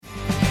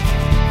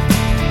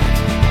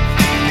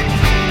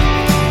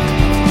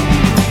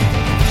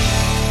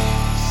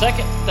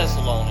Second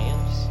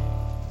Thessalonians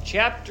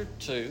chapter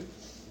 2.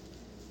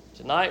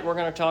 Tonight we're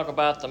going to talk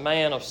about the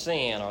man of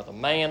sin, or the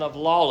man of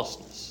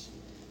lawlessness.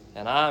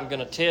 And I'm going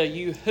to tell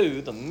you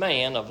who the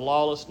man of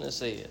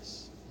lawlessness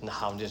is. No,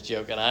 I'm just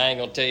joking. I ain't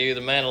going to tell you who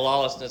the man of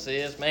lawlessness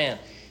is. Man,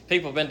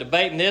 people have been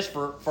debating this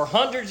for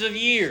hundreds of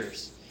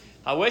years.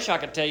 I wish I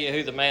could tell you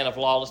who the man of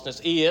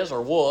lawlessness is,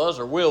 or was,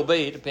 or will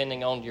be,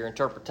 depending on your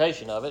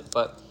interpretation of it.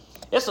 But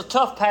it's a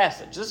tough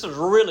passage. This is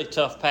a really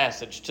tough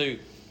passage to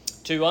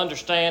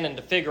understand and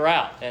to figure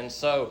out. And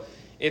so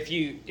if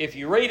you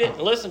read it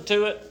and listen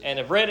to it and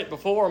have read it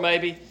before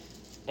maybe,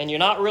 and you're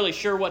not really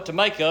sure what to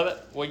make of it,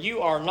 well, you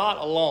are not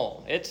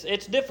alone.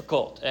 It's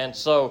difficult. And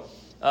so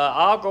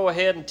I'll go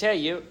ahead and tell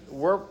you,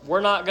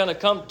 we're not going to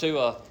come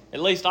to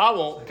at least I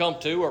won't come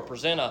to or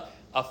present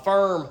a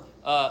firm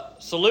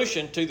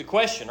solution to the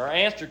question or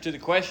answer to the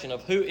question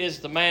of who is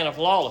the man of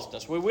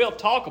lawlessness. We will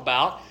talk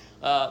about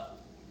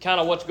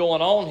kind of what's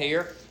going on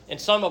here and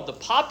some of the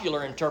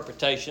popular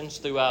interpretations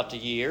throughout the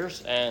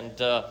years,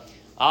 and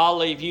I'll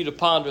leave you to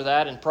ponder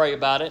that and pray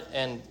about it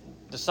and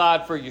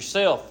decide for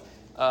yourself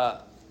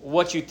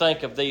what you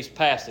think of these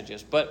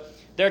passages. But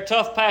they're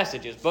tough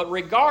passages. But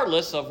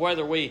regardless of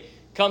whether we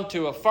come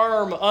to a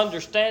firm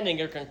understanding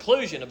or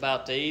conclusion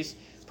about these,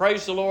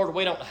 praise the Lord,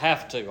 we don't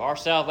have to. Our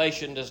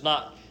salvation does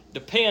not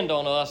depend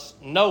on us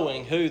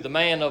knowing who the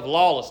man of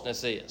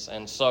lawlessness is.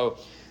 And so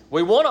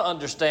we want to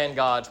understand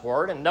God's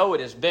Word and know it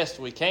as best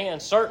we can,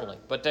 certainly.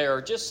 But there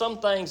are just some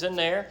things in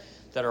there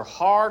that are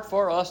hard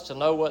for us to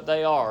know what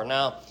they are.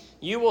 Now,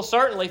 you will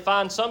certainly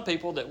find some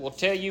people that will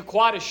tell you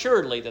quite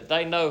assuredly that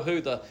they know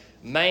who the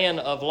man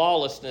of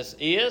lawlessness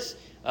is.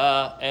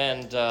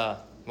 Well,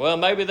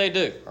 maybe they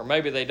do, or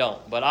maybe they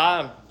don't. But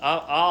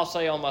I'll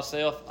say on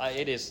myself,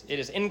 it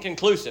is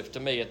inconclusive to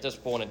me at this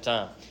point in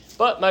time.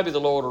 But maybe the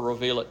Lord will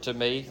reveal it to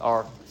me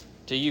or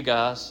to you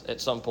guys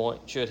at some point,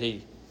 should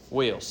He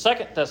will. 2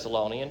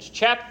 Thessalonians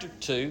chapter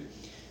 2.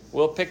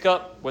 We'll pick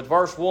up with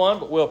verse 1,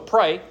 but we'll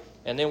pray,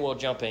 and then we'll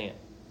jump in.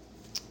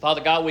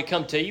 Father God, we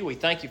come to you. We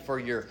thank you for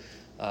your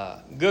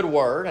good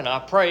word, and I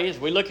pray as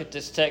we look at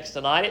this text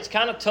tonight, it's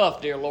kind of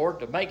tough, dear Lord,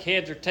 to make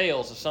heads or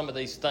tails of some of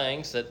these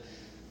things that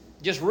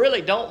just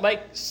really don't make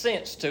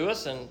sense to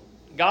us. And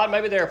God,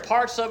 maybe there are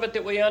parts of it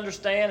that we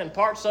understand and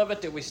parts of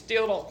it that we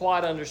still don't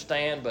quite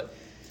understand, but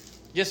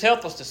just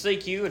help us to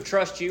seek you and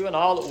trust you in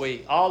all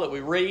that we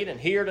read and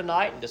hear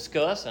tonight and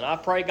discuss. And I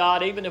pray,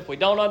 God, even if we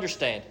don't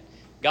understand it,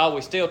 God,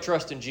 we still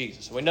trust in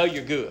Jesus. We know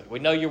you're good. We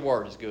know your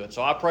word is good.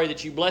 So I pray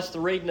that you bless the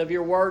reading of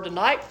your word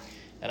tonight.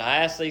 And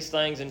I ask these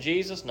things in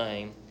Jesus'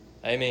 name.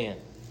 Amen.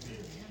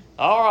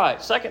 All right,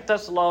 2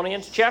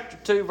 Thessalonians chapter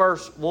 2,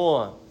 verse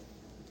 1.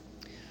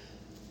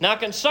 Now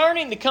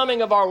concerning the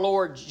coming of our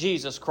Lord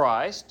Jesus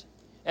Christ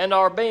and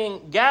our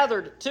being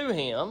gathered to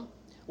him,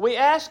 we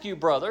ask you,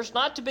 brothers,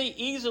 not to be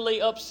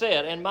easily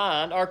upset in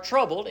mind or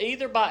troubled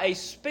either by a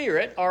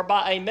spirit or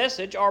by a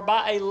message or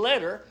by a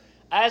letter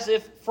as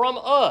if from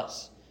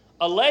us,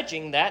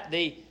 alleging that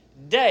the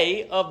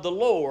day of the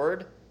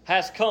Lord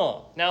has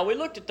come. Now, we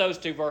looked at those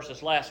two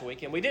verses last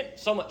week, and we didn't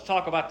so much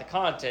talk about the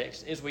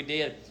context as we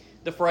did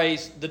the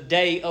phrase, the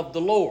day of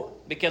the Lord,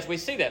 because we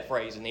see that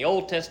phrase in the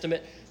Old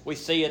Testament, we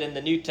see it in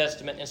the New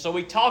Testament, and so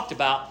we talked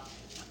about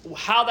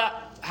how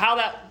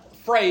that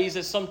phrase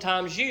is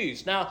sometimes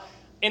used. Now,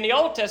 in the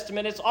Old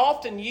Testament, it's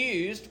often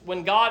used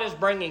when God is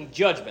bringing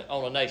judgment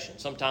on a nation.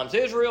 Sometimes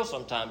Israel,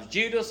 sometimes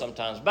Judah,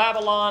 sometimes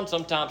Babylon,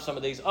 sometimes some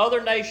of these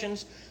other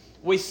nations.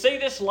 We see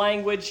this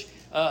language,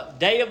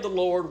 day of the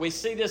Lord. We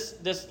see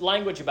this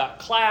language about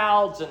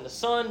clouds and the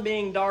sun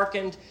being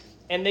darkened.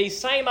 And these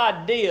same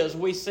ideas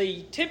we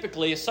see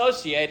typically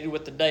associated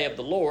with the day of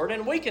the Lord.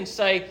 And we can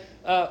say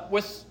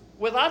with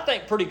I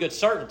think, pretty good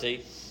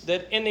certainty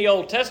that in the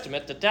Old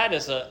Testament that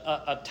is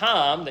a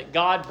time that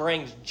God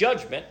brings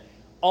judgment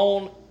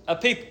on a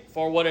people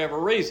for whatever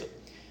reason.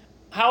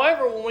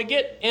 However, when we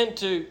get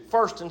into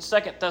 1 and 2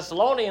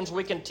 Thessalonians,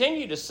 we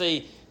continue to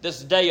see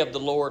this day of the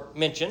Lord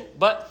mentioned.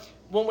 But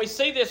when we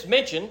see this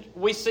mentioned,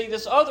 we see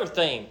this other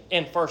theme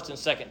in 1 and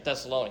 2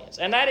 Thessalonians.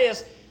 And that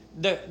is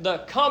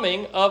the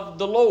coming of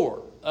the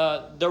Lord,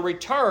 the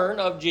return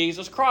of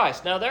Jesus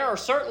Christ. Now, there are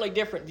certainly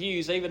different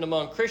views even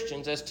among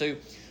Christians as to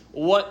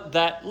what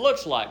that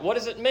looks like. What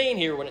does it mean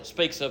here when it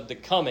speaks of the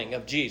coming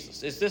of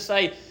Jesus? Is this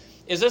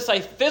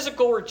a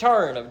physical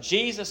return of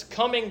Jesus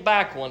coming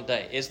back one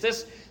day? Is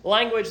this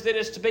language that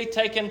is to be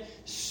taken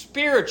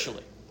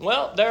spiritually?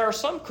 Well, there are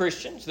some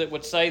Christians that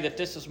would say that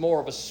this is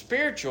more of a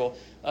spiritual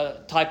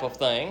type of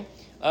thing.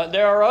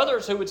 There are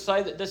others who would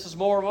say that this is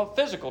more of a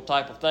physical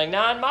type of thing.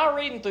 Now, in my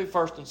reading through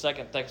 1 and 2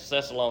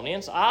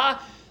 Thessalonians,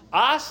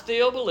 I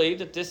still believe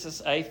that this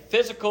is a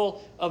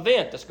physical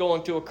event that's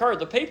going to occur.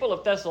 The people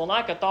of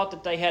Thessalonica thought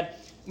that they had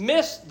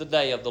missed the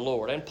day of the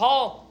Lord. And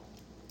Paul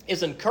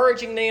is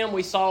encouraging them.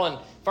 We saw in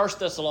 1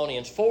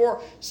 Thessalonians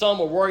 4, some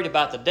were worried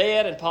about the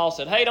dead, and Paul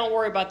said, hey, don't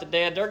worry about the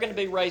dead. They're going to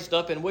be raised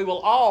up, and we will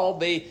all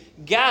be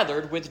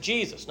gathered with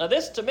Jesus. Now,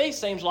 this to me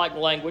seems like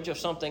language of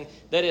something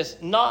that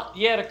has not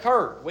yet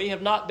occurred. We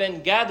have not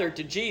been gathered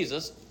to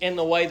Jesus in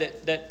the way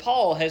that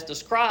Paul has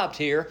described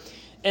here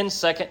in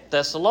 2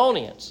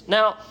 Thessalonians.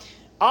 Now,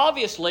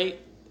 obviously,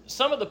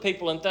 some of the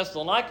people in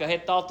Thessalonica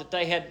had thought that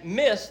they had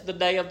missed the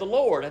day of the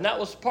Lord, and that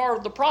was part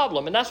of the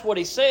problem. And that's what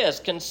he says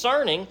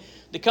concerning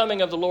the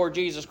coming of the Lord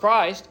Jesus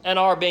Christ and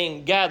our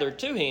being gathered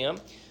to him.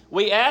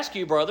 We ask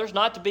you, brothers,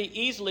 not to be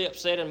easily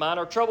upset in mind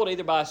or troubled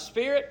either by a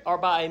spirit or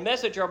by a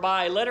message or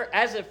by a letter,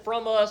 as if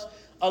from us,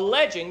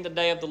 alleging the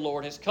day of the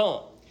Lord has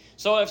come.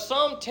 So if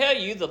some tell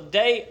you the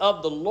day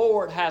of the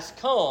Lord has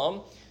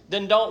come,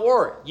 then don't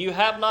worry. You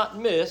have not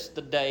missed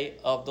the day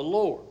of the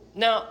Lord.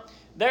 Now,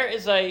 there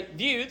is a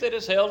view that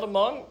is held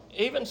among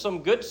even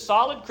some good,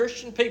 solid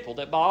Christian people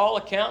that by all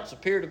accounts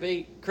appear to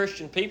be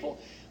Christian people.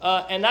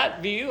 And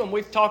that view, and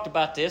we've talked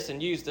about this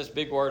and used this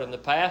big word in the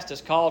past,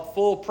 is called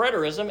full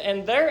preterism.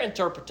 And their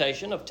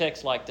interpretation of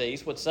texts like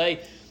these would say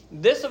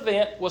this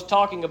event was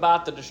talking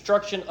about the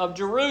destruction of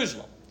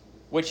Jerusalem,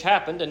 which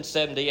happened in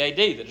 70 AD,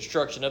 the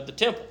destruction of the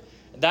temple.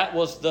 That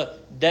was the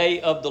day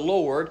of the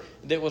Lord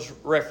that was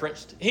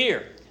referenced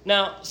here.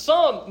 Now,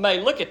 some may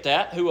look at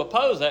that who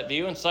oppose that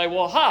view and say,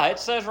 well, it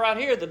says right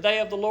here the day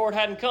of the Lord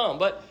hadn't come.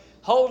 But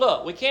hold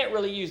up, we can't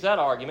really use that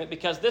argument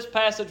because this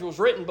passage was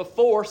written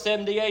before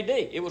 70 AD.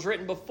 It was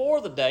written before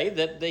the day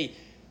that the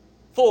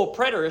full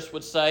preterist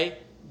would say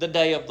the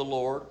day of the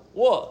Lord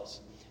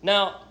was.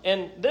 Now,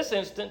 in this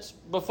instance,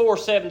 before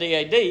 70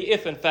 AD,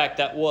 if in fact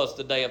that was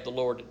the day of the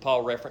Lord that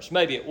Paul referenced,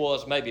 maybe it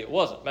was, maybe it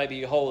wasn't. Maybe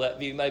you hold that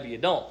view, maybe you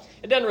don't.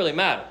 It doesn't really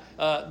matter.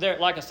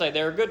 Like I say,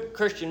 there are good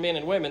Christian men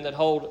and women that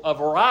hold a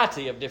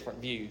variety of different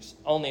views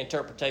on the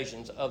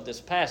interpretations of this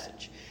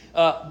passage.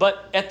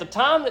 But at the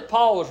time that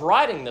Paul was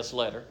writing this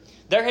letter,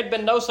 there had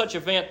been no such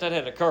event that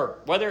had occurred.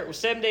 Whether it was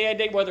 70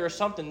 AD, whether it's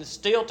something that's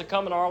still to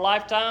come in our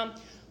lifetime,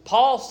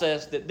 Paul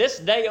says that this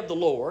day of the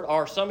Lord,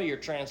 or some of your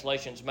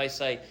translations may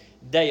say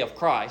day of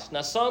Christ.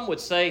 Now, some would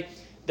say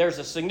there's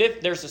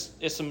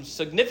some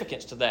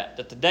significance to that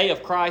the day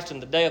of Christ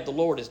and the day of the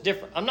Lord is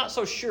different. I'm not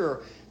so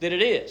sure that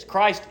it is.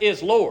 Christ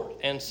is Lord,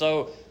 and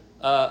so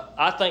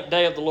I think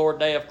day of the Lord,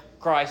 day of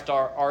Christ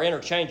are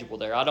interchangeable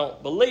there. I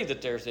don't believe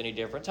that there's any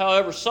difference.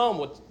 However,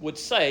 some would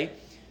say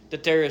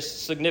that there is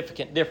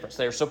significant difference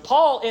there. So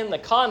Paul, in the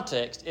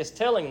context, is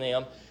telling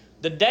them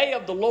the day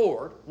of the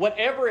Lord,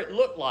 whatever it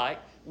looked like,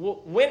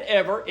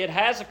 whenever it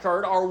has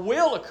occurred or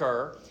will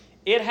occur,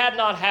 it had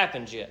not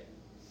happened yet.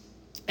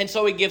 And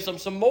so he gives them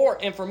some more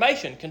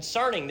information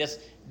concerning this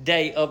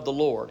day of the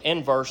Lord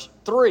in verse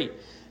 3.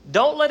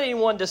 Don't let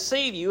anyone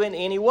deceive you in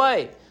any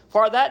way,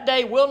 for that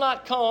day will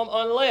not come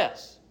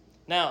unless.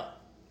 Now,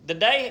 the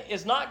day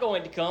is not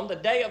going to come, the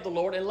day of the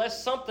Lord,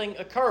 unless something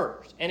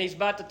occurs. And he's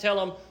about to tell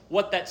them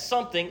what that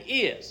something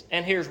is.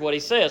 And here's what he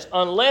says.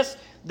 Unless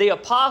the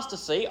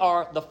apostasy,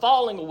 or the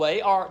falling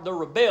away, or the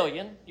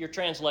rebellion, your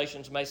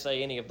translations may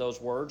say any of those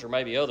words, or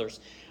maybe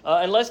others,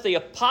 unless the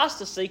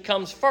apostasy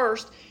comes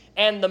first,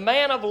 and the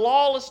man of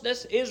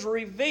lawlessness is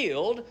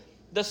revealed,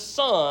 the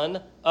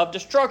son of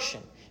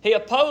destruction. He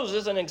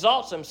opposes and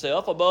exalts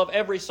himself above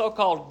every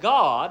so-called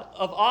God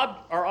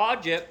or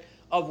object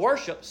of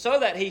worship, so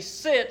that he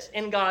sits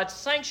in God's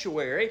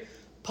sanctuary,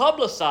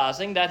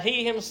 publicizing that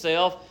he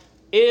himself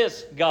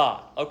is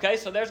God. Okay,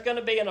 so there's going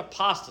to be an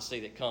apostasy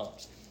that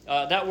comes.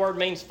 That word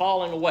means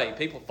falling away,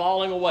 people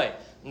falling away,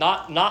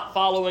 not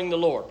following the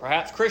Lord.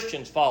 Perhaps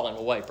Christians falling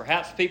away.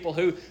 Perhaps people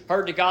who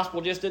heard the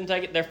gospel just didn't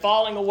take it. They're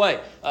falling away.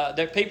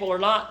 People are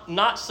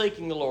not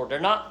seeking the Lord. They're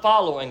not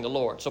following the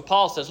Lord. So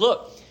Paul says,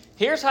 look,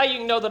 here's how you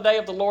can know the day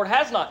of the Lord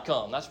has not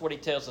come. That's what he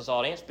tells his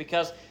audience,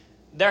 because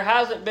there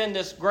hasn't been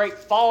this great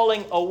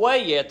falling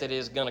away yet that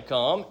is going to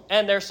come,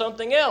 and there's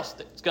something else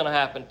that's going to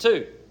happen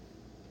too.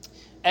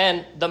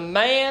 And the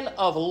man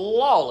of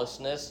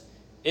lawlessness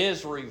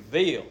is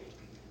revealed,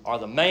 or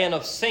the man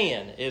of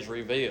sin is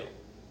revealed.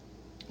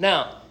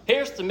 Now,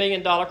 here's the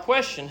million-dollar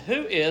question.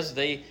 Who is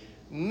the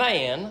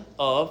man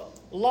of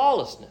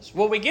lawlessness?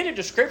 Well, we get a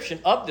description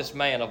of this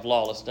man of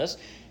lawlessness.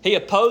 He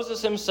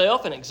opposes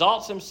himself and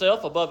exalts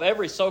himself above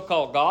every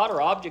so-called God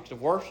or object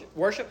of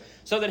worship,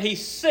 so that he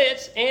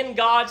sits in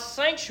God's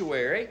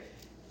sanctuary,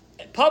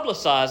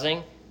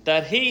 publicizing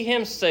that he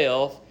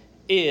himself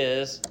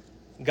is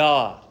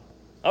God.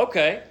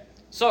 Okay,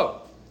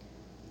 so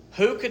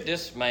who could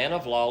this man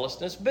of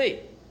lawlessness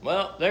be?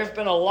 Well, there's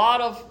been a lot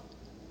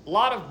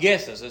of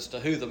guesses as to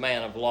who the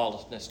man of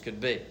lawlessness could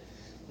be.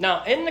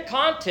 Now, in the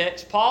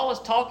context, Paul is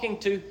talking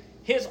to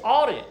his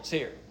audience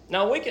here.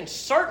 Now, we can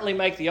certainly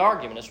make the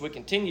argument as we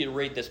continue to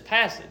read this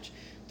passage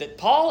that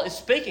Paul is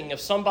speaking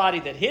of somebody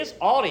that his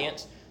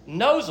audience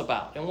knows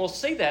about. And we'll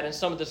see that in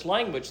some of this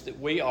language that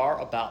we are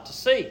about to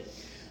see.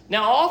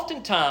 Now,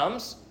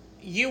 oftentimes,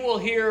 you will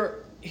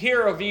hear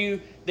a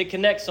view that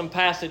connects some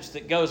passage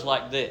that goes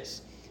like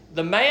this.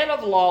 The man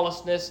of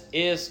lawlessness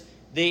is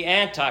the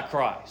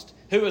Antichrist,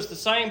 who is the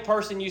same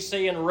person you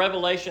see in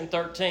Revelation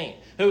 13,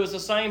 who is the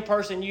same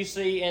person you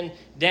see in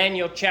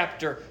Daniel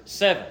chapter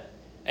 7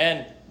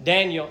 and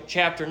Daniel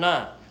chapter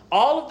 9.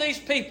 All of these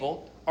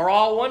people are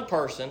all one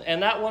person,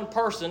 and that one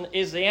person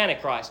is the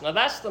Antichrist. Now,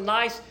 that's the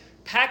nice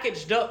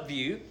packaged up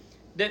view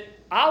that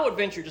I would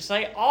venture to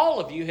say all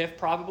of you have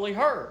probably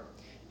heard.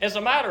 As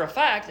a matter of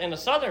fact, in the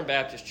Southern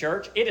Baptist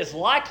Church, it is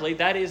likely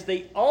that is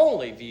the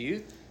only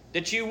view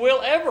that you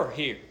will ever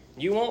hear.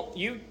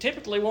 You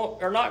typically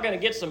are not going to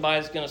get somebody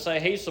that's going to say,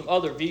 here's some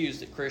other views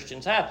that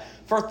Christians have.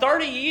 For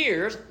 30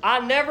 years, I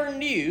never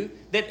knew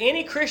that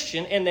any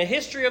Christian in the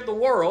history of the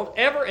world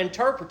ever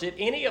interpreted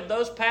any of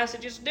those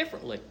passages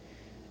differently.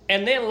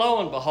 And then,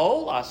 lo and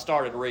behold, I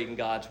started reading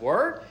God's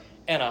Word,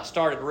 and I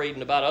started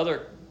reading about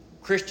other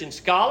Christian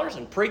scholars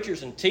and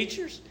preachers and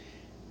teachers,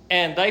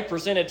 and they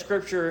presented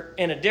Scripture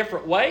in a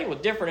different way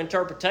with different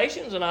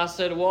interpretations, and I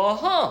said,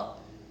 well,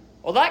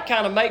 that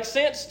kind of makes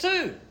sense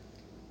too.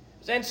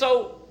 And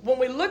so when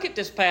we look at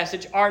this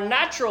passage, our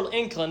natural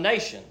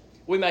inclination,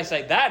 we may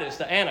say that is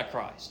the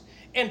Antichrist.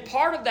 And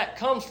part of that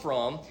comes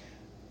from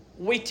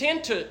we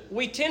tend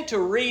to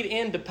read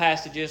into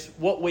passages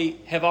what we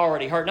have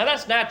already heard. Now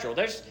that's natural.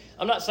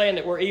 I'm not saying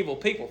that we're evil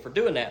people for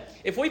doing that.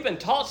 If we've been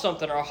taught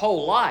something our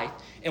whole life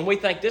and we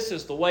think this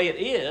is the way it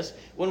is,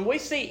 when we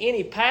see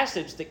any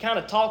passage that kind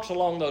of talks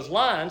along those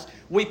lines,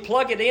 we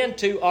plug it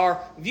into our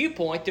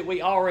viewpoint that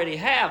we already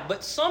have.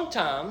 But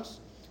sometimes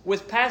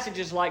with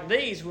passages like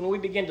these, when we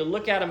begin to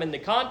look at them in the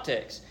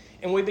context,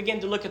 and we begin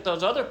to look at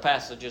those other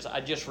passages I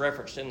just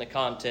referenced in the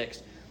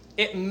context,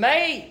 it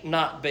may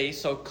not be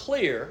so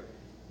clear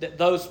that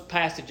those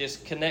passages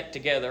connect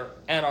together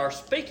and are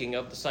speaking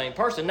of the same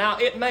person. Now,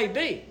 it may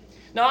be.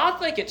 Now, I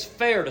think it's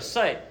fair to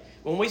say,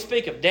 when we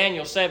speak of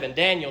Daniel 7,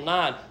 Daniel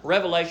 9,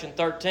 Revelation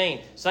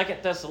 13, 2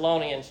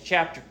 Thessalonians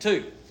chapter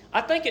 2, I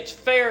think it's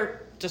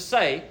fair to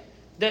say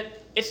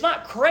that it's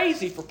not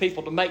crazy for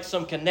people to make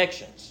some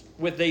connections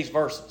with these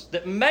verses,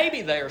 that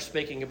maybe they are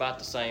speaking about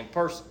the same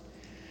person.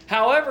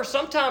 However,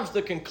 sometimes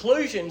the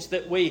conclusions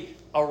that we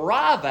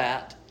arrive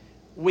at,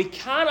 we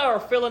kind of are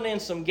filling in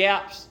some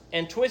gaps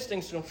and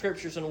twisting some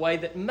scriptures in a way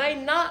that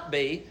may not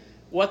be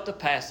what the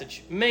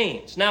passage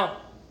means.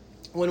 Now,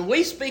 when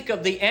we speak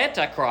of the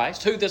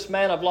Antichrist, who this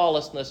man of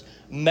lawlessness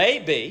may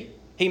be,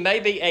 he may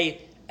be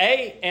a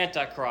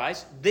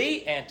Antichrist,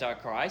 the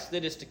Antichrist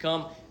that is to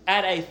come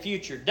at a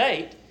future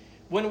date.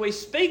 When we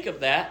speak of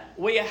that,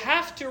 we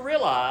have to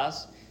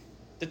realize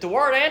that the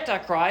word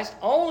Antichrist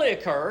only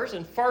occurs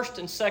in 1st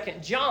and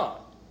 2nd John,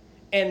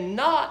 and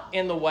not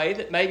in the way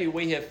that maybe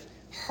we have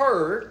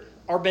heard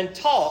or been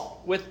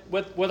taught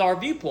with our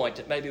viewpoint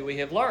that maybe we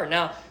have learned.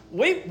 Now,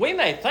 we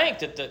may think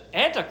that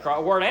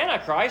the word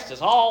Antichrist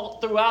is all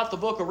throughout the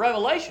book of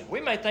Revelation.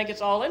 We may think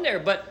it's all in there,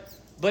 but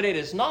it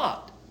is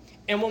not.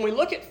 And when we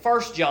look at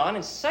 1 John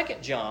and 2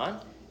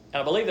 John,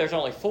 and I believe there's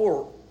only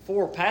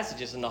four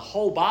passages in the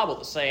whole Bible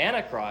that say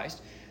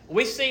Antichrist,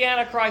 we see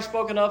Antichrist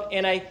spoken of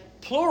in a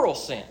plural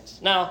sense.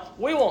 Now,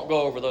 we won't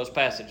go over those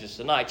passages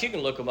tonight. You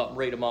can look them up and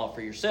read them all for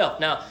yourself.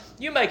 Now,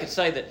 you may could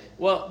say that,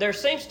 well, there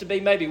seems to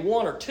be maybe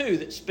one or two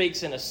that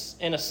speaks in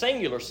a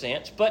singular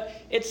sense, but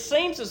it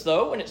seems as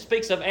though when it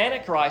speaks of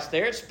Antichrist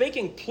there, it's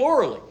speaking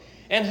plurally.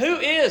 And who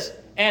is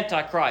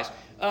Antichrist?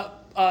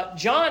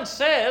 John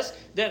says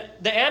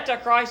that the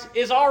Antichrist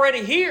is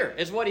already here,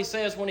 is what he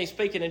says when he's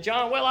speaking in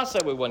John. Well, I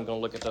said we wasn't going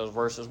to look at those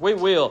verses. We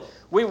will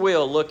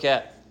look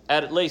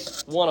at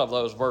least one of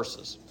those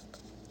verses.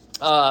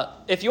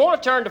 If you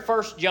want to turn to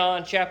 1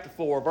 John chapter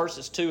 4,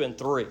 verses 2 and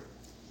 3.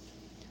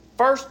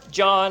 1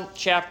 John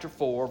chapter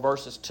 4,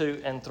 verses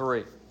 2 and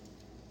 3.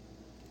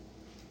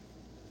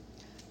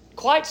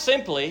 Quite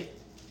simply,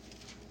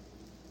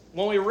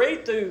 when we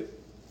read through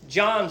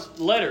John's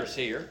letters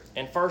here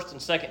in 1st and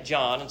 2nd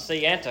John and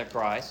see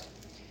Antichrist,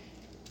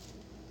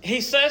 he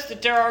says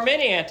that there are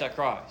many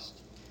Antichrists,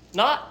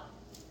 not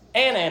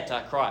an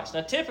Antichrist.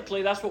 Now,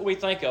 typically, that's what we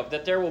think of,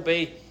 that there will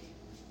be,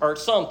 or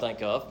some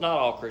think of, not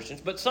all Christians,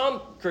 but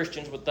some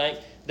Christians would think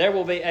there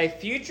will be a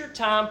future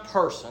time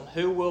person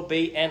who will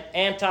be an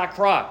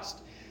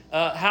Antichrist.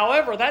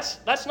 However,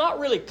 that's not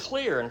really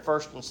clear in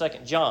 1st and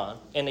 2nd John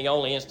in the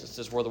only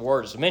instances where the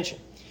word is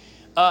mentioned.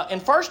 In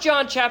 1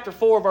 John chapter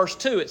 4, verse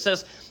 2, it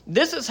says,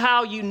 "This is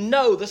how you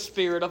know the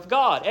Spirit of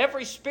God.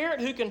 Every spirit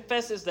who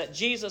confesses that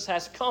Jesus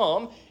has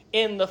come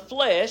in the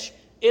flesh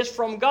is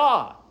from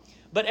God.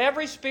 But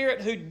every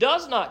spirit who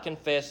does not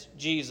confess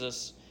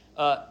Jesus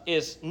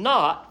is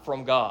not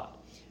from God.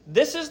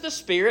 This is the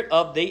spirit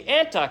of the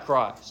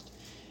Antichrist.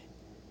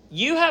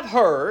 You have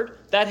heard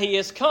that he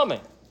is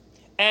coming,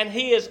 and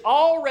he is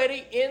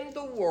already in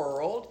the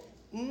world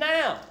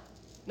now."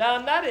 Now,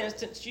 in that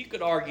instance, you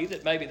could argue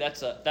that maybe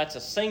that's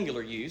a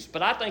singular use,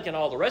 but I think in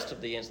all the rest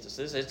of the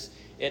instances,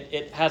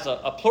 it has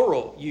a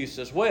plural use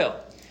as well.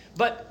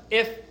 But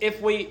if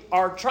we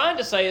are trying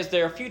to say, is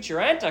there a future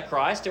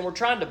Antichrist, and we're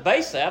trying to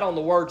base that on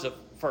the words of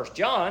 1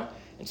 John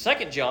and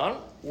 2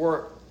 John,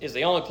 where is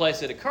the only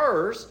place it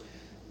occurs,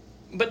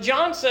 but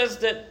John says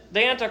that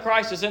the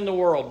Antichrist is in the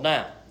world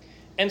now.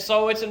 And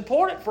so it's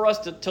important for us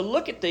to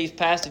look at these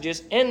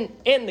passages in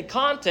the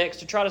context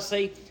to try to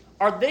see,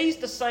 are these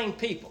the same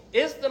people?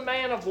 Is the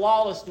man of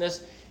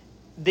lawlessness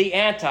the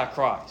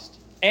Antichrist?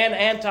 An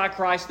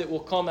Antichrist that will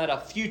come at a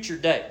future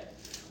date?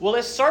 Well,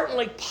 it's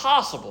certainly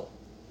possible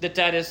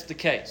that is the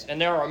case.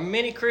 And there are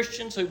many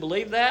Christians who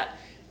believe that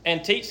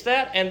and teach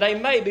that, and they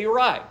may be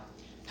right.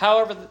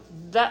 However,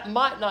 that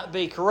might not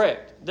be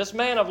correct. This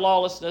man of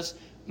lawlessness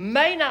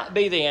may not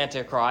be the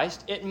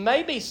Antichrist. It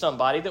may be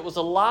somebody that was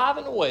alive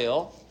and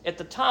well at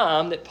the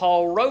time that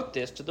Paul wrote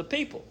this to the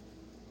people.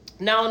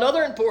 Now,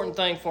 another important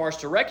thing for us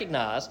to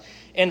recognize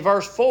in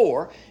verse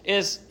 4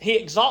 is he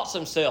exalts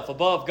himself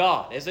above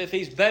God as if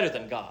he's better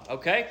than God,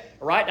 okay?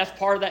 Right? That's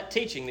part of that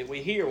teaching that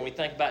we hear when we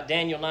think about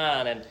Daniel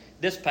 9 and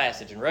this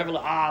passage and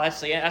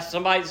Revelation. That's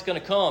somebody that's going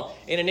to come.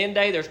 In an end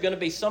day, there's going to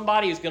be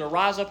somebody who's going to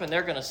rise up and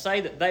they're going to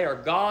say that they are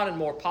God and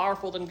more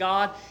powerful than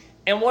God.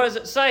 And what does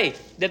it say?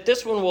 That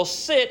this one will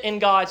sit in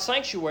God's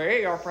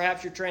sanctuary, or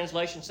perhaps your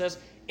translation says,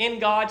 in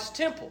God's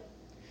temple.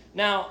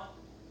 Now,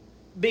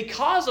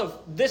 because of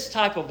this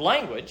type of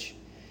language,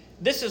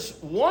 this is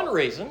one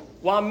reason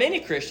why many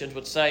Christians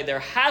would say there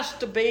has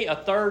to be a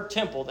third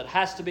temple that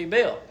has to be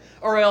built.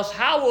 Or else,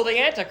 how will the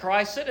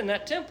Antichrist sit in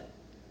that temple?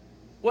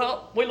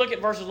 Well, we look at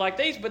verses like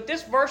these, but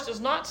this verse does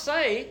not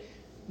say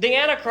the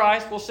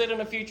Antichrist will sit in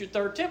a future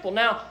third temple.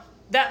 Now,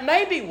 that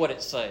may be what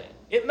it's saying.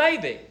 It may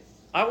be.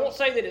 I won't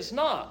say that it's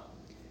not.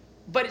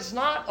 But it's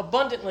not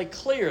abundantly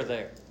clear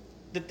there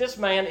that this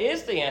man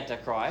is the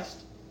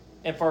Antichrist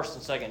in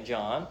 1st and 2nd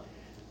John.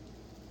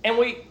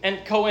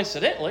 And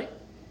coincidentally,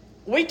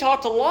 we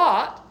talked a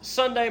lot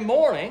Sunday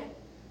morning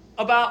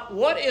about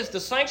what is the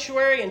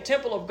sanctuary and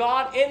temple of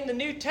God in the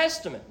New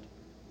Testament.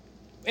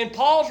 In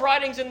Paul's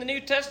writings in the New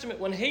Testament,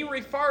 when he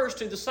refers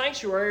to the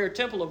sanctuary or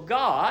temple of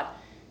God,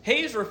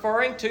 he's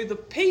referring to the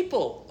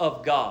people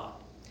of God.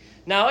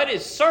 Now, it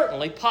is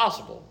certainly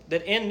possible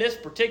that in this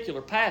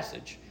particular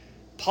passage,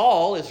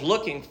 Paul is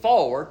looking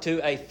forward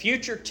to a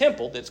future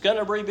temple that's going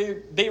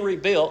to be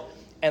rebuilt,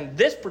 and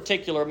this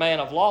particular man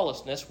of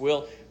lawlessness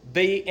will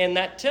be in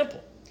that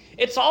temple.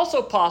 It's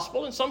also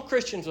possible, and some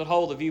Christians would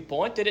hold the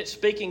viewpoint, that it's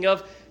speaking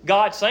of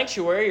God's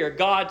sanctuary or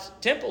God's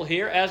temple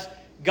here as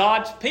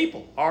God's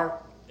people,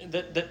 or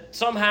that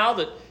somehow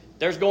that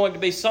there's going to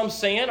be some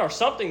sin or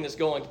something that's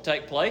going to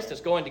take place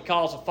that's going to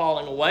cause a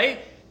falling away.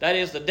 That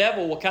is, the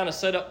devil will kind of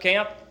set up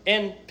camp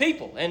in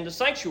people, in the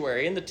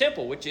sanctuary, in the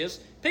temple, which is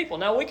people.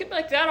 Now, we can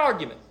make that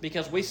argument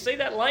because we see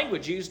that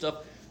language used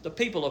of the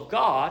people of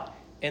God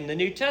in the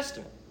New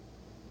Testament.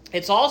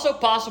 It's also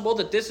possible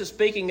that this is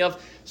speaking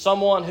of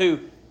someone who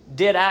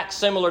did act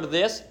similar to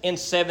this in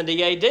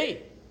 70 A.D.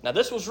 Now,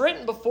 this was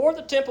written before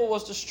the temple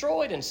was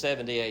destroyed in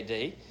 70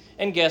 A.D.,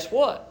 and guess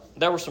what?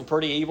 There were some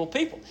pretty evil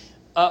people.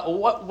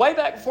 Way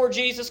back before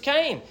Jesus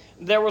came,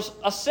 there was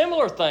a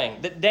similar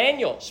thing that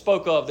Daniel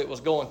spoke of that was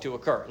going to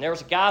occur. And there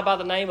was a guy by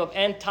the name of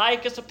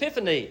Antiochus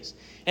Epiphanes,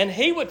 and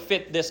he would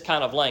fit this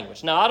kind of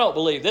language. Now, I don't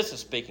believe this is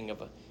speaking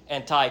of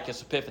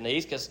Antiochus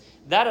Epiphanes because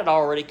that had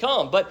already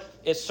come, but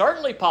it's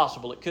certainly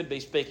possible it could be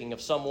speaking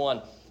of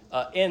someone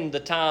in the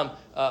time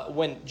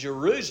when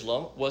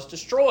Jerusalem was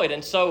destroyed.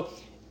 And so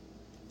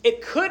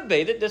it could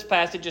be that this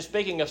passage is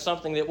speaking of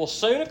something that will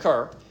soon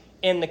occur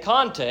in the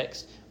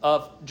context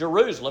of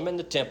Jerusalem and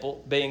the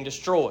temple being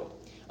destroyed.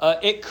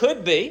 It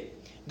could be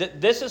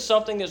that this is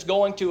something that's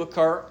going to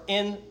occur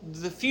in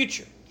the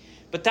future.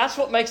 But that's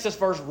what makes this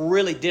verse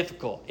really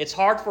difficult. It's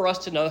hard for us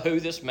to know who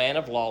this man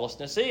of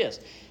lawlessness is.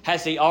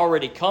 Has he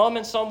already come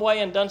in some way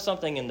and done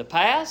something in the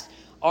past?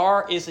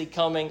 Or is he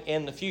coming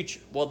in the future?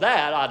 Well,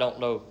 that I don't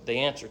know the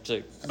answer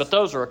to. But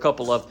those are a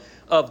couple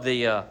of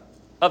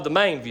the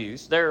main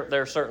views. There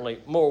are certainly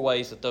more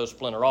ways that those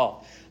splinter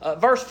off.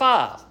 Verse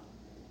 5.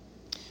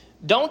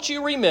 Don't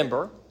you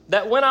remember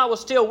that when I was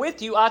still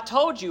with you, I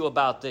told you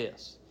about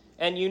this,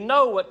 and you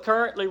know what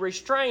currently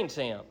restrains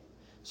him,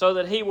 so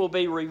that he will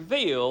be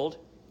revealed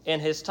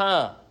in his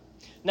time.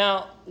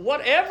 Now,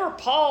 whatever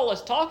Paul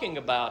is talking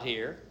about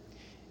here,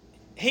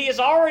 he has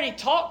already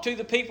talked to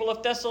the people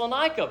of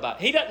Thessalonica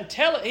about. He doesn't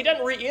tell it, he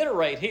doesn't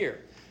reiterate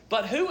here.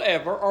 But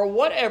whoever or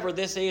whatever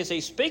this is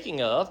he's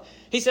speaking of,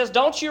 he says,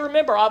 don't you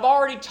remember, I've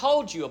already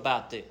told you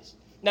about this.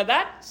 Now,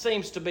 that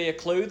seems to be a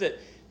clue that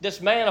this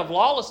man of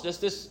lawlessness,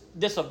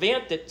 this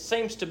event that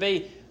seems to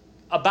be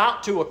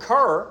about to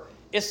occur,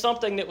 is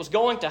something that was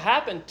going to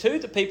happen to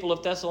the people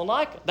of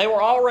Thessalonica. They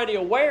were already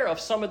aware of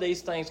some of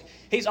these things.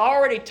 He's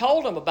already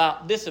told them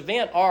about this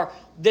event or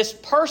this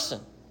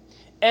person.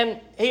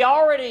 And he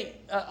already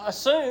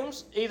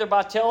assumes, either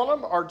by telling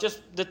them or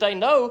just that they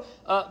know,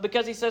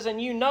 because he says,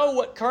 and you know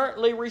what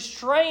currently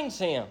restrains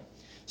him.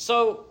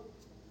 So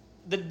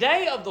the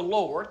day of the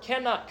Lord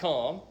cannot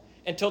come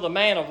until the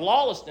man of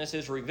lawlessness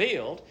is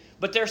revealed,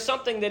 but there's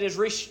something that is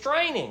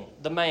restraining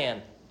the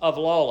man of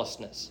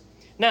lawlessness.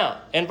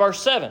 Now, in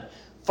verse 7,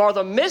 for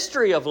the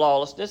mystery of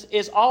lawlessness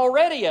is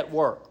already at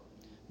work,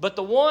 but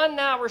the one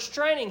now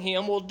restraining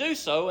him will do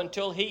so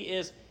until he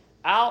is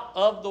out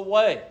of the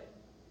way.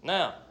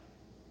 Now,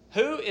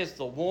 who is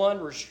the one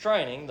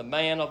restraining the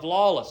man of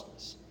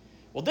lawlessness?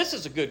 Well, this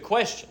is a good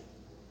question.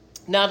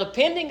 Now,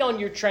 depending on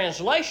your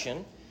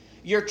translation,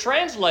 your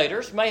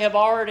translators may have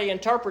already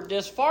interpreted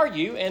this for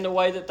you in the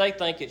way that they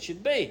think it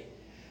should be.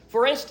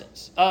 For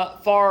instance,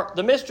 for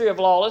the mystery of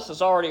lawlessness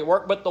is already at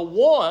work, but the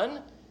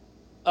one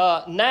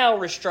now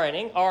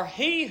restraining, or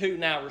he who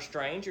now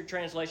restrains, your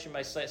translation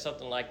may say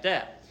something like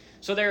that.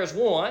 So there is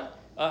one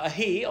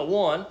a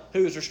one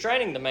who is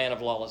restraining the man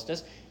of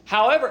lawlessness.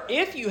 However,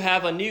 if you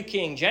have a New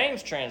King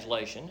James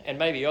translation, and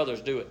maybe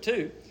others do it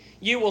too,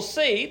 you will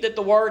see that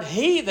the word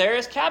he there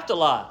is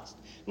capitalized.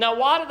 Now,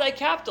 why do they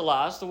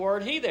capitalize the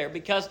word he there?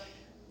 Because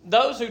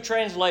those who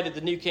translated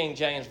the New King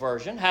James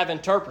Version have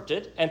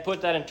interpreted and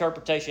put that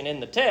interpretation in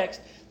the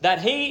text that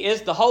he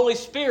is the Holy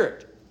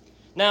Spirit.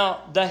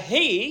 Now, the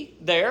he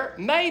there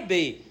may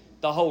be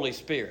the Holy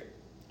Spirit,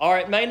 or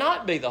it may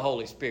not be the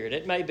Holy Spirit.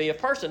 It may be a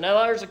person.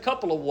 Now, there's a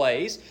couple of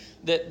ways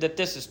that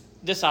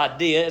this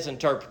idea is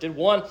interpreted.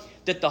 One,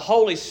 that the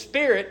Holy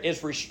Spirit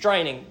is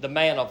restraining the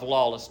man of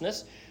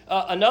lawlessness.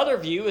 Another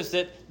view is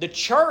that the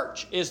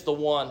church is the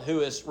one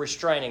who is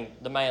restraining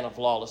the man of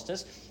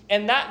lawlessness.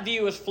 And that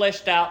view is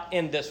fleshed out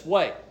in this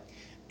way.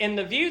 In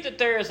the view that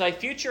there is a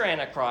future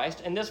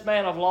Antichrist, and this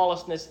man of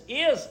lawlessness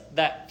is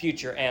that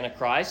future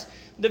Antichrist,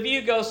 the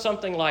view goes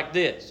something like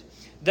this.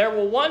 There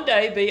will one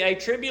day be a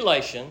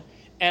tribulation,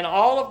 and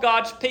all of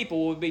God's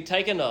people will be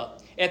taken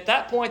up. At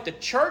that point, the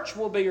church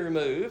will be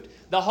removed,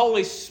 the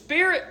Holy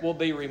Spirit will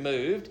be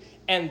removed,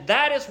 and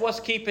that is what's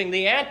keeping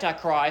the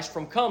Antichrist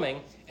from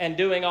coming and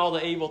doing all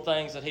the evil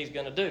things that he's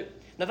going to do.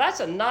 Now,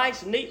 that's a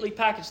nice, neatly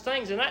packaged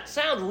thing, and that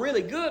sounds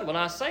really good when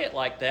I say it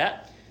like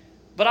that,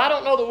 but I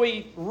don't know that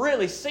we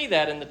really see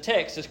that in the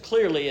text as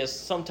clearly as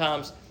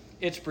sometimes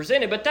it's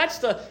presented. But that's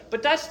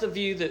the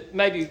view that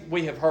maybe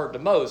we have heard the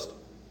most,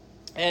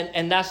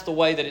 and that's the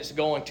way that it's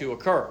going to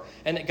occur.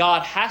 And that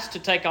God has to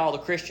take all the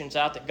Christians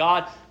out, that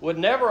God would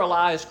never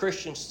allow His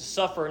Christians to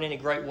suffer in any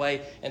great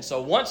way. And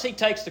so once He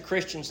takes the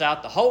Christians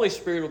out, the Holy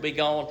Spirit will be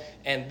gone,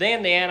 and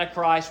then the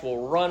Antichrist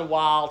will run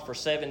wild for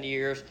 7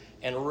 years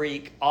and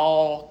wreak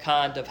all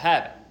kind of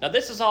havoc. Now,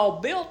 this is all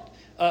built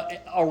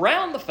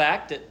around the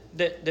fact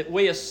that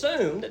we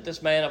assume that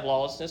this man of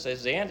lawlessness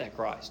is the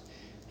Antichrist,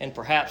 and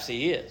perhaps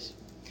he is.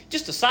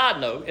 Just a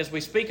side note, as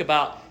we speak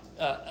about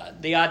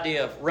the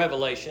idea of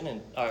revelation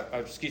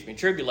and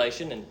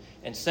tribulation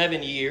and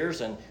 7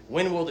 years, and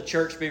when will the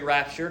church be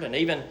raptured, and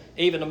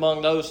even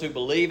among those who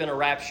believe in a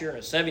rapture and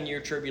a 7-year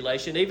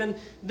tribulation, even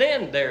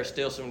then there's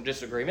still some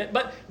disagreement.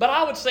 But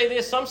I would say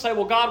this: some say,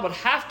 well, God would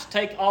have to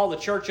take all the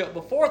church up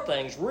before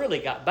things really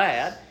got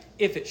bad,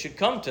 if it should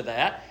come to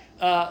that,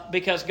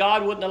 because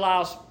God wouldn't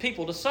allow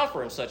people to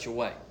suffer in such a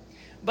way.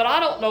 But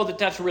I don't know that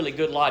that's really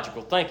good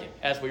logical thinking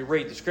as we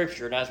read the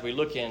Scripture and as we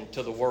look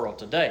into the world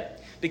today.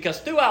 Because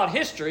throughout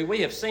history, we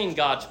have seen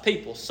God's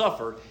people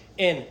suffer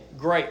in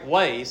great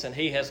ways, and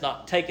He has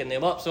not taken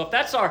them up. So if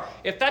that's our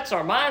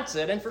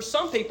mindset, and for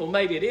some people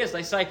maybe it is,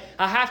 they say,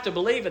 I have to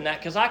believe in that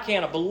because I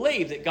cannot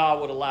believe that God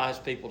would allow His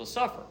people to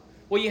suffer.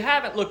 Well, you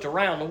haven't looked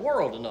around the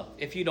world enough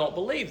if you don't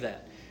believe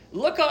that.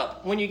 Look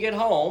up, when you get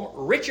home,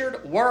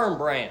 Richard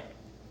Wurmbrand,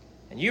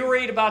 and you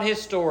read about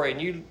his story,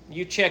 and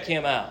you check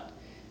him out.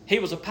 He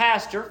was a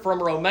pastor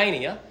from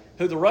Romania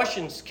who the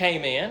Russians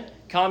came in,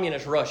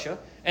 communist Russia,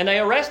 and they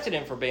arrested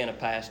him for being a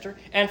pastor.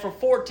 And for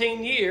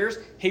 14 years,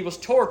 he was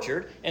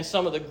tortured in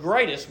some of the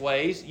greatest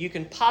ways you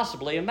can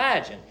possibly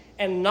imagine.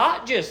 And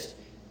not just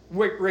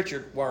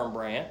Richard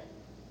Wurmbrand,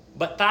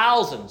 but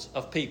thousands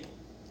of people.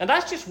 And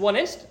that's just one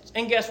instance.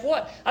 And guess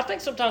what? I think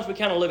sometimes we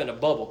kind of live in a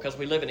bubble because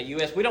we live in the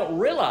U.S. We don't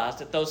realize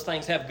that those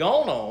things have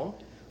gone on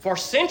for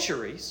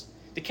centuries.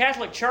 The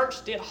Catholic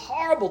Church did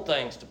horrible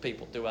things to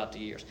people throughout the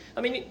years.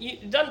 I mean,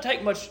 it doesn't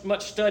take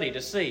much study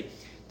to see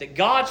that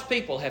God's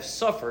people have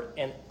suffered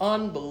in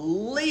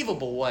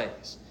unbelievable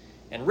ways.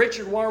 And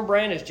Richard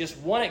Wurmbrand is just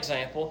one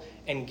example.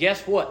 And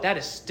guess what? That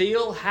is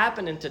still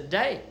happening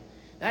today.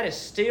 That is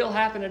still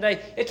happening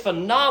today. It's a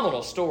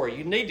phenomenal story.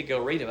 You need to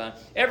go read about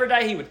it. Every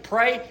day he would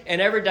pray, and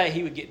every day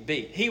he would get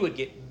beat. He would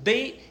get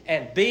beat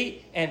and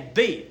beat and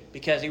beat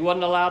because he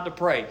wasn't allowed to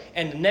pray.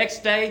 And the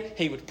next day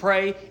he would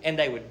pray, and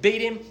they would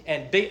beat him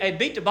and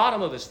beat the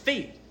bottom of his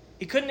feet.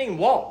 He couldn't even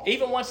walk.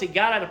 Even once he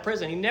got out of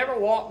prison, he never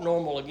walked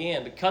normal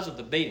again because of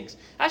the beatings.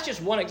 That's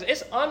just one example.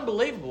 It's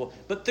unbelievable.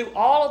 But through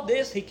all of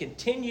this, he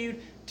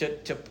continued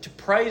to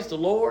praise the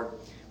Lord.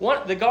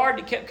 The guard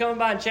that kept coming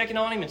by and checking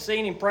on him and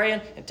seeing him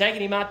praying and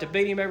taking him out to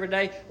beat him every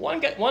day.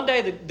 One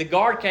day the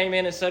guard came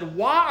in and said,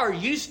 "Why are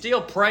you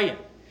still praying?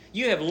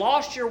 You have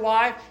lost your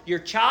wife. Your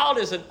child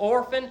is an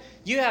orphan.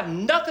 You have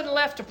nothing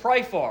left to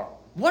pray for.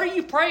 What are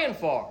you praying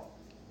for?"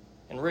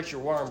 And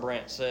Richard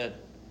Wurmbrand said,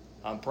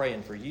 "I'm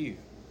praying for you."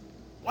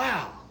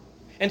 Wow.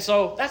 And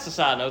so that's a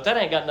side note. That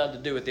ain't got nothing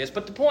to do with this.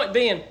 But the point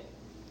being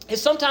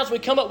is sometimes we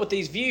come up with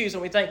these views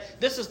and we think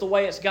this is the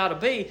way it's got to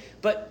be.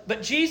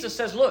 But Jesus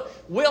says, look,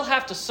 we'll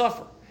have to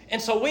suffer.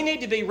 And so we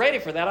need to be ready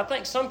for that. I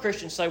think some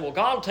Christians say, well,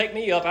 God will take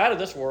me up out of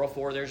this world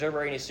before there's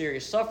ever any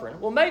serious suffering.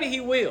 Well, maybe He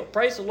will.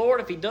 Praise the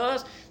Lord. If He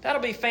does,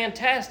 that'll be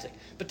fantastic.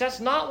 But that's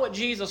not what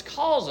Jesus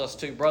calls us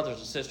to, brothers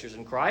and sisters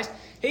in Christ.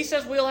 He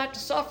says we'll have to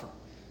suffer.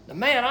 Now,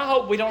 man, I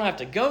hope we don't have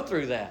to go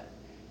through that.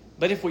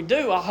 But if we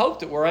do, I hope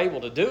that we're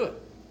able to do it.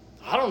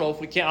 I don't know if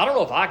we can. I don't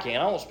know if I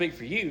can. I won't speak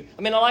for you.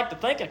 I mean, I like to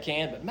think I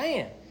can, but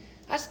man,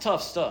 that's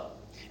tough stuff.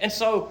 And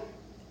so,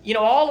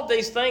 all of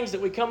these things that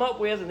we come up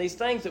with and these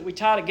things that we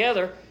tie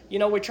together,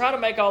 we try to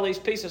make all these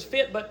pieces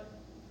fit, but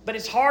But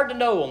it's hard to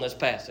know on this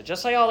passage. I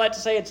say all that to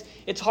say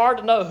it's hard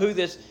to know who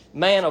this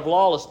man of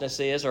lawlessness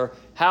is or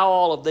how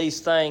all of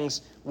these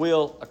things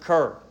will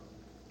occur.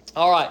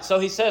 All right, so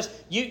he says,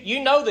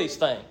 you know these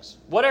things.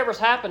 Whatever's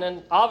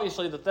happening,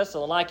 obviously the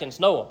Thessalonians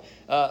know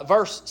them.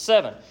 Verse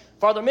 7,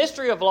 for the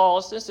mystery of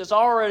lawlessness is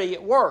already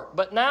at work,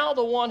 but now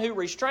the one who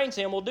restrains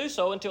him will do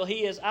so until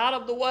he is out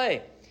of the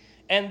way.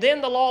 And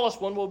then the lawless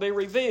one will be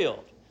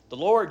revealed. The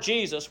Lord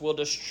Jesus will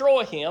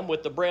destroy him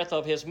with the breath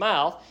of his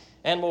mouth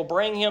and will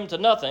bring him to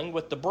nothing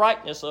with the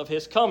brightness of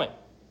his coming.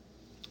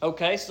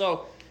 Okay,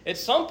 so at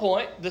some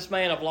point, this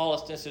man of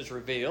lawlessness is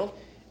revealed,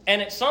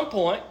 and at some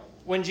point,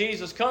 when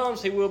Jesus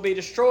comes, he will be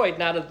destroyed.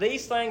 Now, do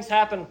these things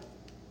happen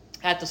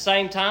at the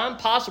same time?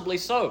 Possibly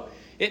so.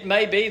 It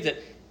may be that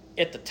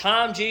at the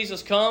time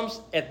Jesus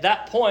comes, at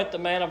that point, the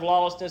man of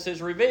lawlessness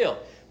is revealed.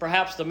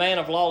 Perhaps the man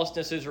of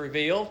lawlessness is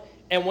revealed,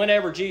 and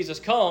whenever Jesus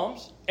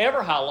comes,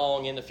 ever how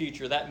long in the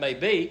future that may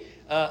be,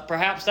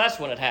 perhaps that's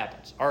when it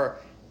happens. Or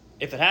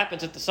if it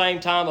happens at the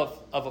same time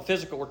of a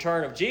physical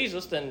return of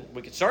Jesus, then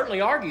we could certainly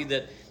argue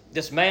that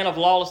this man of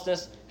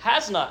lawlessness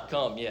has not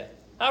come yet.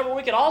 However,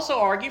 we could also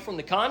argue from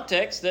the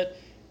context that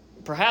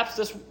perhaps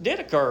this did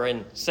occur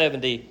in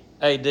 70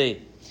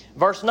 AD.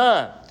 Verse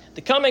 9,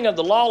 the coming of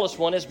the lawless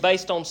one is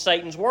based on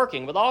Satan's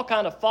working with all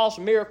kind of false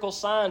miracles,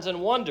 signs, and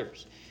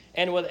wonders,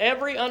 and with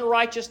every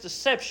unrighteous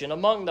deception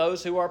among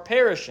those who are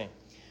perishing.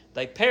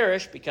 They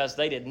perish because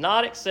they did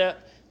not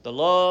accept the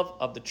love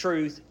of the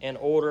truth in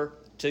order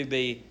to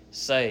be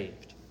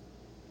saved.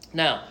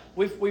 Now,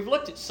 we've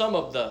looked at some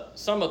of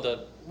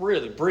the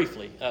really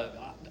briefly.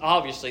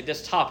 Obviously,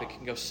 this topic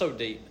can go so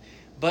deep,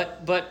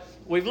 but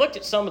we've looked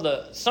at some of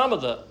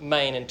the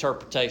main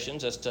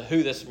interpretations as to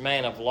who this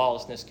man of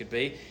lawlessness could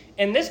be,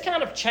 and this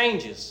kind of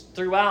changes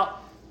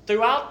throughout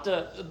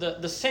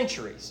the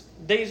centuries.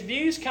 These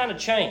views kind of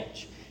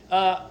change.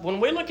 When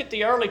we look at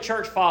the early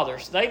church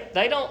fathers, they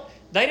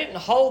didn't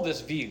hold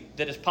this view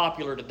that is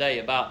popular today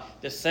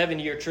about this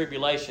 7-year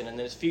tribulation and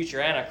this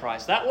future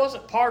Antichrist. That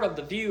wasn't part of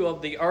the view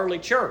of the early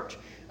church.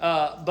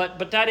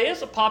 But that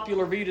is a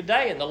popular view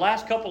today. In the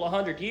last couple of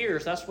 100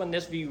 years, that's when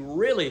this view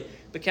really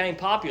became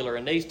popular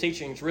and these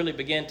teachings really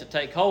began to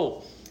take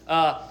hold.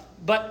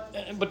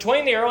 But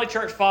between the early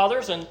church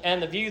fathers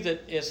and the view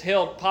that is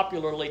held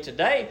popularly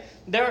today,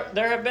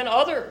 there have been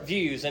other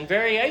views and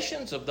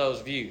variations of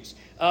those views.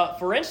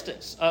 For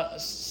instance,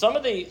 some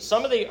of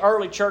the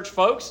early church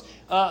folks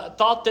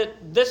thought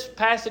that this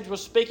passage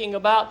was speaking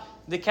about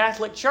the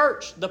Catholic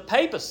Church, the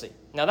papacy.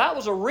 Now, that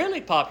was a really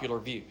popular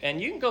view,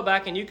 and you can go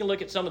back and you can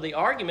look at some of the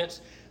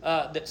arguments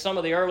that some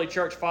of the early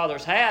church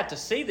fathers had to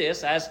see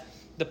this as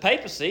the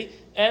papacy,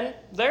 and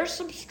there's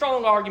some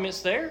strong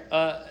arguments there.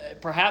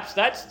 Perhaps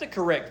that's the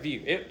correct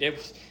view.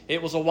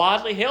 It was a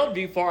widely held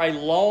view for a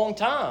long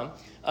time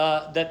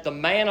that the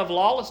man of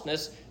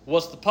lawlessness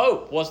was the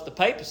Pope, was the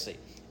papacy.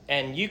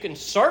 And you can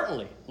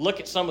certainly look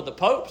at some of the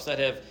popes that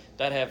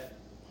have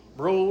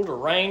ruled or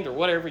reigned or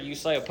whatever you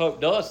say a pope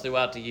does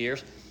throughout the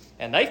years,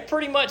 and they've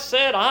pretty much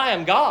said, I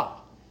am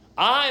God.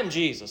 I am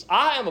Jesus.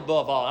 I am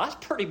above all. That's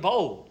pretty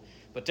bold.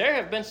 But there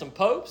have been some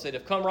popes that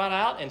have come right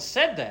out and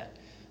said that.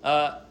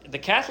 The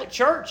Catholic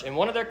Church, in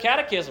one of their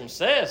catechisms,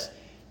 says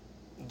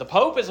the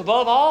Pope is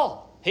above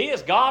all. He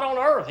is God on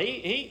earth.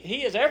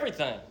 He is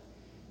everything.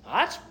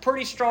 That's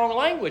pretty strong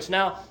language.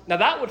 Now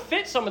that would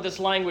fit some of this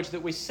language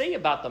that we see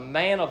about the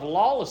man of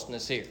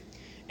lawlessness here.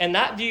 And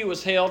that view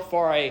was held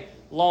for a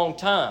long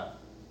time.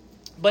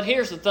 But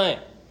here's the thing,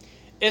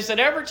 is that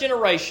every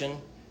generation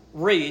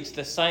reads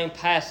the same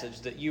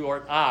passage that you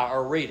or I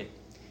are reading.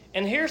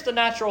 And here's the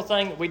natural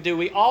thing that we do.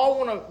 We all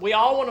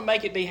want to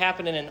make it be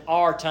happening in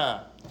our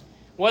time.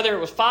 Whether it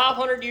was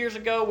 500 years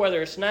ago,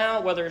 whether it's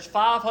now, whether it's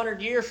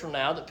 500 years from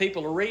now that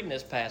people are reading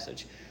this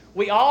passage,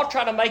 we all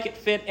try to make it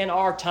fit in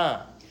our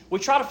time. We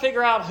try to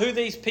figure out who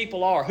these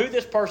people are, who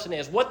this person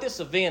is, what this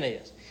event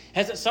is.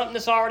 Has it something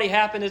that's already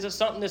happened? Is it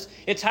something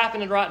it's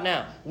happening right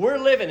now? We're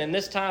living in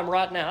this time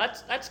right now.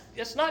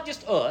 It's not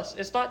just us.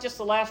 It's not just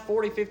the last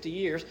 40, 50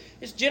 years.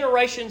 It's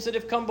generations that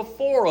have come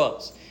before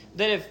us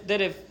that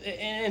have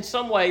in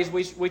some ways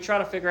we try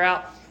to figure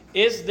out,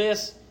 is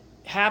this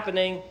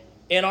happening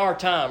in our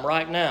time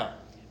right now?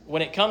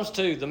 When it comes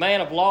to the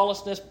man of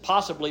lawlessness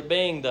possibly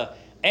being the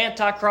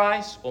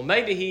Antichrist, well,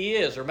 maybe he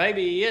is or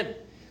maybe he isn't.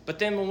 But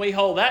then when we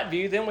hold that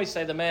view, then we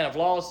say the man of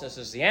lawlessness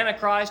is the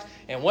Antichrist.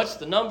 And what's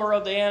the number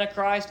of the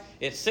Antichrist?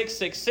 It's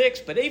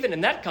 666. But even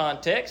in that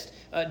context,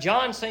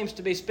 John seems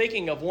to be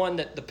speaking of one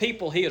that the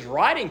people he is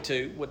writing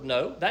to would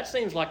know. That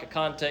seems like a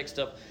context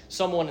of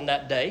someone in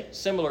that day,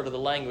 similar to the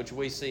language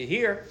we see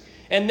here.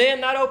 And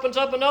then that opens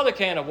up another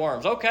can of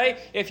worms. Okay,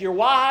 if you're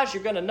wise,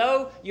 you're going to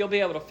know, you'll be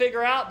able to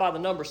figure out by the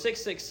number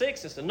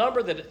 666. It's the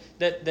number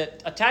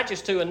that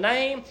attaches to a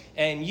name,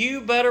 and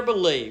you better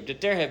believe that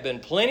there have been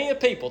plenty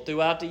of people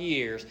throughout the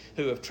years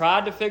who have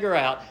tried to figure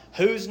out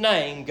whose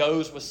name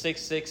goes with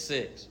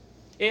 666.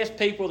 It's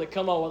people that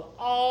come up with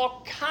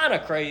all kind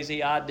of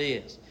crazy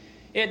ideas.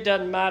 It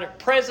doesn't matter.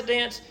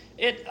 Presidents,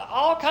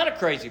 all kind of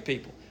crazy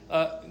people.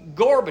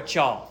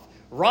 Gorbachev,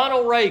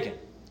 Ronald Reagan.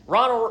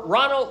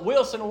 Ronald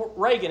Wilson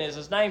Reagan is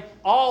his name.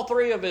 All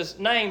three of his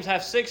names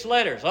have 6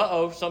 letters.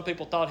 Some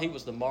people thought he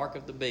was the mark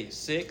of the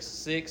beast.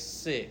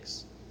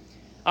 666.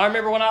 I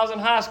remember when I was in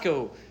high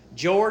school,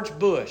 George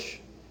Bush.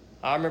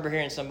 I remember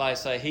hearing somebody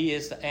say he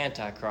is the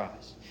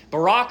Antichrist.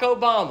 Barack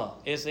Obama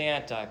is the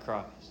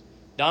Antichrist.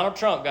 Donald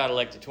Trump got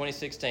elected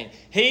 2016.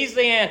 He's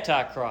the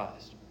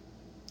Antichrist.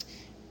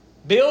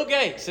 Bill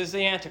Gates is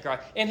the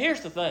Antichrist. And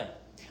here's the thing.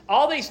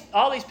 All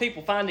these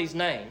people find these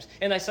names,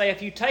 and they say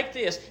if you take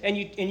this and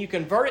you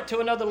convert it to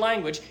another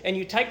language, and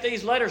you take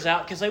these letters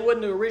out because they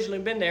wouldn't have originally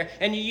been there,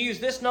 and you use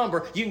this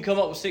number, you can come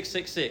up with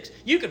 666.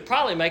 You could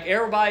probably make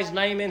everybody's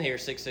name in here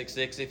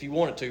 666 if you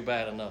wanted to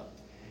bad enough.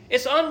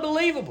 It's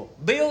unbelievable.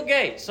 Bill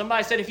Gates.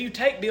 Somebody said if you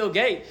take Bill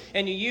Gates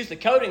and you use the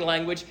coding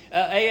language,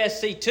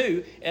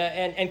 ASC2,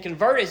 and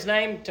convert his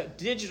name to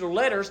digital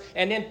letters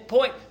and then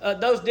point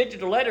those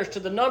digital letters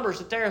to the numbers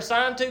that they're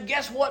assigned to,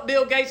 guess what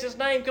Bill Gates'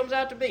 name comes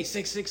out to be?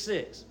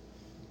 666.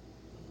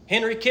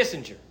 Henry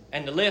Kissinger.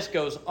 And the list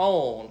goes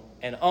on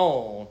and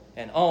on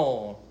and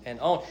on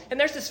and on. And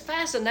there's this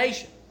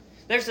fascination.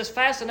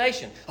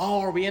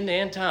 Oh, are we in the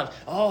end times?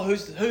 Oh,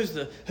 who's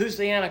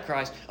the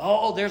Antichrist?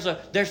 Oh,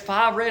 there's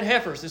 5 red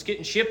heifers that's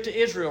getting shipped to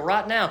Israel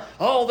right now.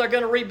 Oh, they're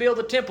going to rebuild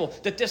the temple.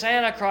 That this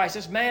Antichrist,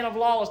 this man of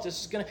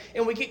lawlessness, is going to.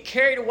 And we get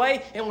carried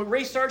away and we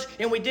research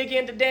and we dig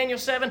into Daniel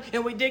 7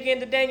 and we dig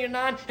into Daniel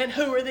 9. And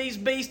who are these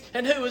beasts?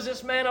 And who is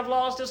this man of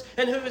lawlessness?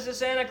 And who is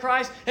this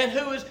Antichrist? And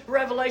who is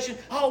Revelation?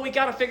 Oh, we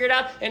got to figure it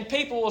out. And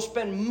people will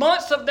spend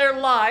months of their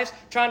lives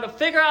trying to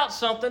figure out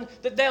something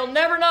that they'll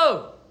never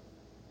know.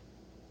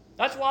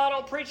 That's why I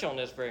don't preach on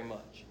this very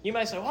much. You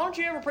may say, why don't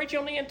you ever preach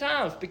on the end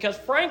times? Because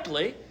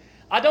frankly,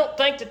 I don't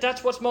think that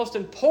that's what's most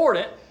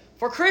important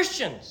for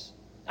Christians.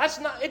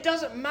 It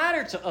doesn't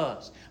matter to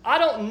us. I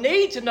don't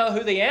need to know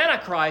who the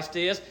Antichrist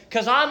is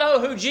because I know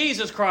who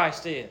Jesus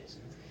Christ is.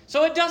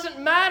 So it doesn't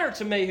matter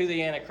to me who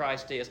the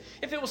Antichrist is.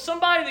 If it was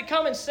somebody that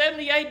come in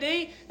 70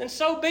 AD, then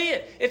so be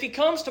it. If he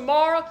comes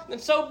tomorrow, then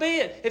so be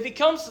it. If he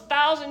comes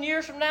 1,000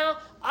 years from now,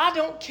 I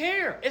don't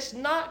care. It's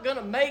not going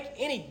to make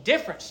any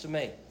difference to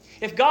me.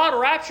 If God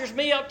raptures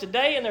me up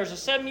today and there's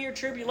a 7-year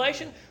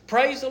tribulation,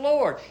 praise the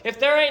Lord. If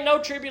there ain't no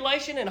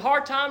tribulation and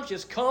hard times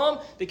just come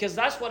because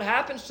that's what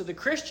happens to the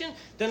Christian,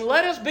 then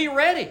let us be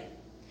ready.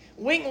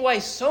 We can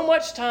waste so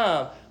much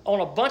time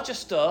on a bunch of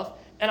stuff,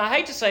 and I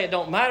hate to say it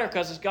don't matter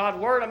because it's God's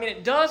Word. I mean,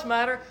 it does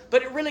matter,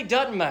 but it really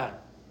doesn't matter.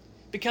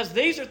 Because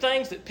these are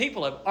things that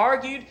people have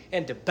argued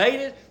and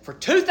debated for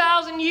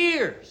 2,000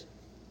 years,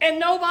 and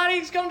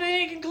nobody's come to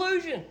any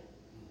conclusion.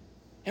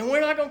 And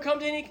we're not going to come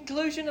to any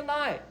conclusion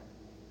tonight.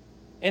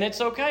 And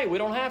it's okay. We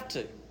don't have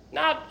to.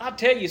 Now, I'll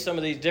tell you some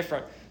of these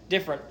different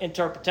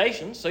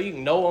interpretations so you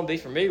can know them, be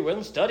familiar with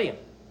them, study them.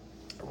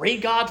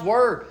 Read God's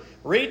Word.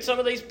 Read some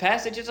of these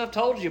passages I've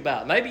told you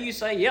about. Maybe you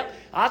say, yep,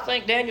 I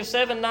think Daniel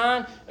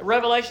 7:9,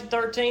 Revelation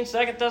 13, 2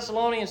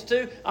 Thessalonians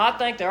 2, I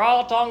think they're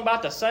all talking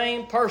about the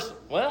same person.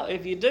 Well,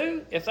 if you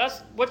do, if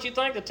that's what you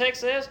think the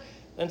text says,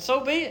 then so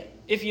be it.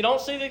 If you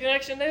don't see the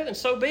connection there, then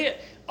so be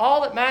it.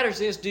 All that matters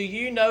is, do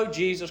you know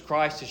Jesus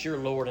Christ as your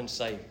Lord and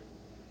Savior?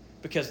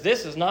 Because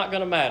this is not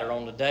going to matter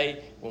on the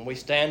day when we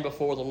stand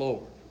before the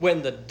Lord.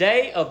 When the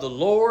day of the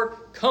Lord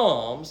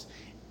comes,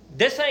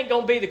 this ain't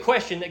going to be the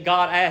question that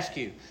God asks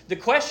you. The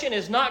question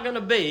is not going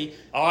to be,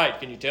 all right,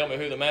 can you tell me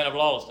who the man of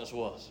lawlessness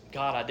was?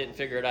 God, I didn't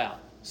figure it out.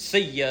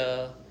 See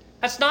ya.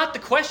 That's not the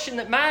question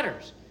that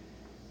matters.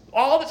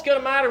 All that's going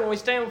to matter when we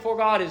stand before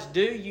God is,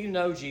 do you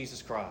know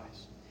Jesus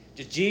Christ?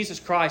 Does Jesus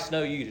Christ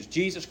know you? Does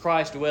Jesus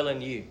Christ dwell in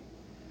you?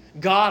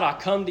 God, I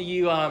come to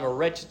you. I am a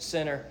wretched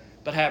sinner,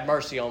 but have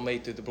mercy on me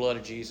through the blood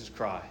of Jesus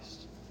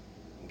Christ.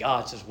 And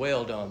God says,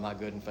 well done, my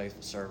good and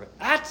faithful servant.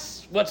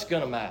 That's what's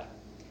going to matter.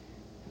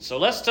 So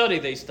let's study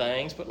these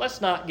things, but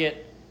let's not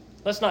get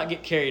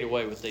carried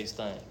away with these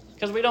things,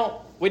 because we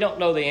don't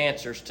know the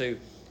answers to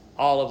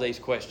all of these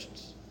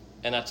questions,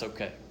 and that's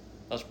okay.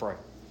 Let's pray.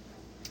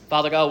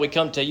 Father God, we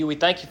come to you. We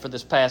thank you for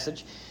this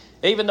passage.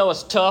 Even though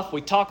it's tough,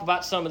 we talk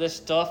about some of this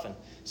stuff and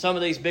some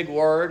of these big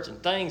words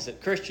and things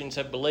that Christians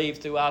have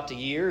believed throughout the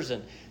years.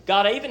 And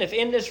God, even if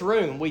in this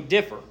room we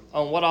differ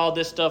on what all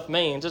this stuff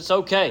means, it's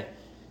okay.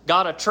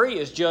 God, a tree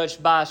is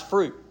judged by its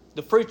fruit.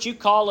 The fruit you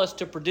call us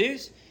to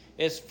produce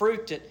is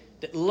fruit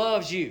that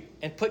loves you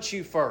and puts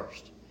you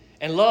first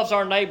and loves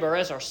our neighbor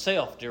as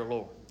ourselves, dear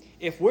Lord.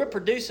 If we're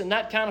producing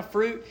that kind of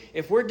fruit,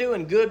 if we're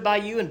doing good by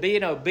you and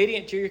being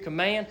obedient to your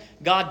command,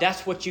 God,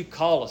 that's what you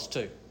call us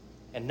to.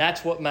 And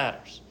that's what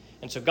matters.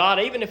 And so, God,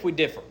 even if we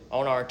differ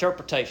on our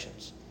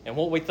interpretations and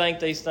what we think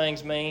these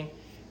things mean,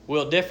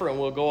 we'll differ and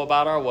we'll go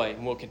about our way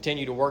and we'll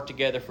continue to work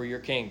together for your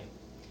kingdom.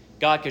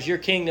 God, because your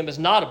kingdom is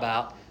not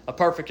about a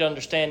perfect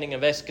understanding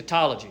of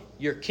eschatology.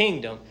 Your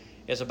kingdom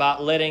is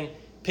about letting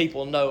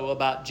people know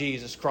about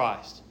Jesus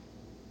Christ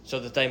so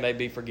that they may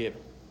be forgiven.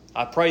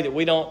 I pray that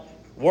we don't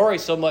worry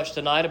so much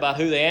tonight about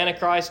who the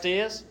Antichrist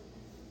is,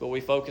 but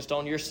we focused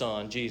on your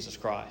Son, Jesus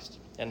Christ,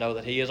 and know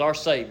that he is our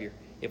Savior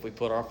if we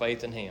put our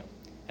faith in him.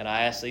 And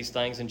I ask these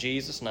things in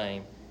Jesus'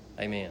 name.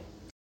 Amen.